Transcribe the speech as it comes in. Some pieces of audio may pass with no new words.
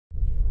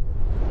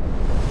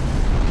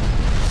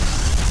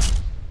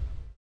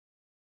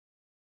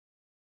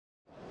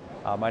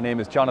My name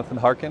is Jonathan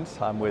Harkins.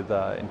 I'm with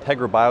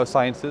INTEGRA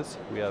Biosciences.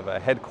 We have a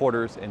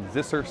headquarters in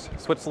Zissers,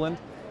 Switzerland,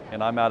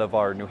 and I'm out of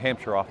our New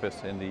Hampshire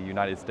office in the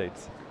United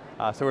States.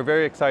 So we're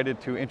very excited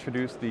to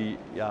introduce the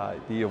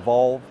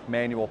Evolve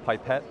manual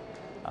pipette.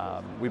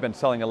 We've been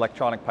selling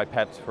electronic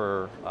pipettes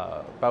for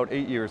about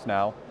 8 years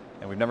now,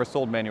 and we've never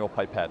sold manual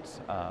pipettes.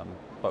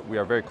 But we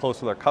are very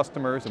close with our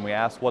customers, and we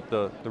ask what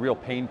the real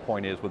pain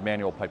point is with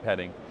manual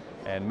pipetting.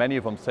 And many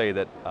of them say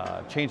that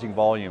changing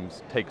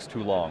volumes takes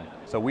too long.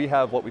 So we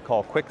have what we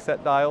call quick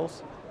set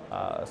dials,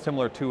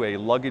 similar to a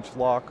luggage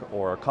lock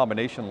or a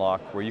combination lock,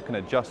 where you can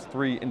adjust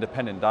 3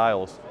 independent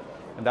dials.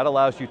 And that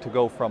allows you to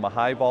go from a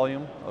high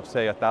volume of,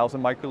 say,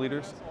 1,000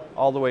 microliters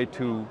all the way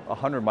to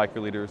 100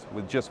 microliters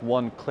with just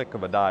one click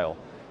of a dial.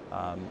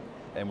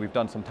 And we've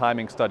done some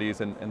timing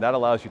studies, and that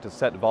allows you to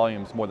set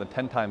volumes more than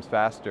 10 times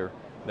faster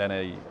than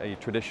a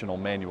traditional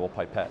manual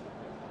pipette.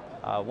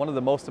 One of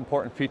the most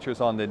important features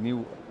on the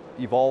new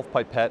Evolve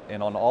pipette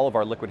and on all of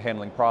our liquid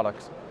handling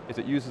products is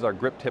it uses our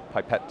grip tip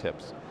pipette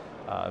tips.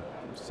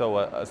 So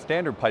a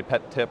standard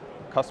pipette tip,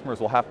 customers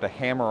will have to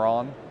hammer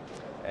on,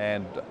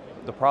 and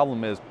the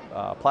problem is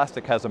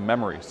plastic has a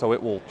memory, so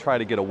it will try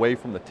to get away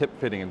from the tip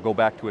fitting and go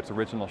back to its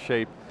original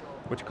shape,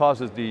 which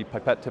causes the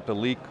pipette tip to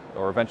leak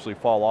or eventually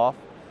fall off.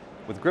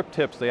 With grip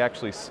tips, they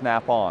actually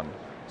snap on,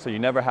 so you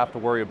never have to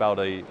worry about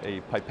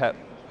a pipette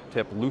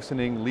tip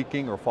loosening,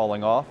 leaking, or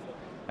falling off.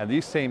 And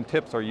these same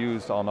tips are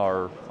used on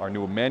our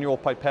new manual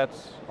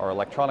pipettes, our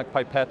electronic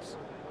pipettes,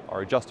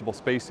 our adjustable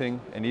spacing,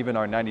 and even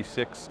our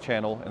 96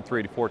 channel and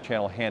 384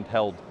 channel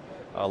handheld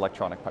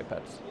electronic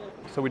pipettes.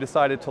 So we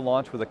decided to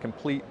launch with a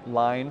complete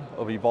line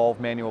of Evolve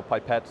manual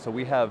pipettes. So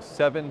we have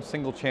 7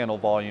 single channel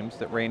volumes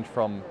that range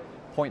from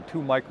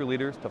 0.2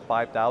 microliters to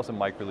 5,000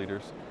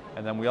 microliters.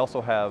 And then we also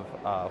have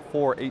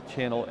 4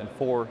 8-channel and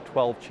 4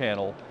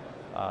 12-channel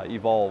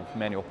Evolve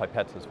manual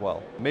pipettes as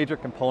well. A major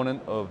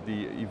component of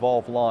the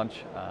Evolve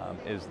launch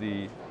is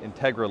the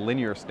INTEGRA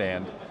linear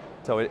stand.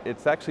 So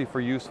it's actually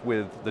for use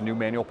with the new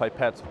manual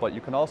pipettes, but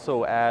you can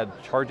also add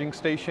charging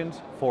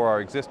stations for our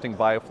existing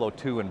BioFlow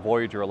 2 and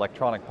Voyager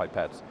electronic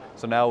pipettes.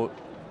 So now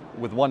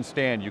with one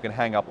stand you can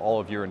hang up all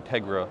of your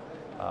INTEGRA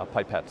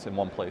pipettes in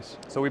one place.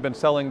 So we've been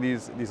selling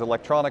these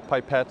electronic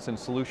pipettes and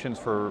solutions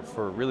for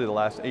really the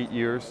last 8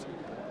 years.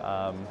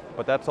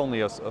 But that's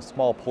only a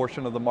small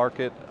portion of the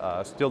market.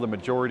 Still the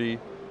majority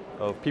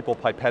of people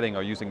pipetting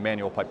are using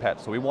manual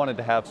pipettes. So we wanted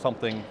to have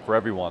something for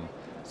everyone.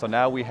 So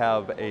now we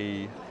have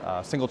a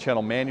single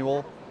channel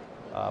manual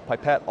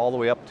pipette all the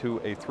way up to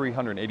a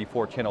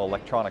 384 channel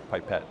electronic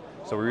pipette.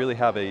 So we really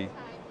have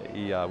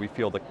we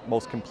feel the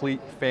most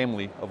complete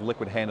family of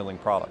liquid handling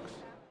products.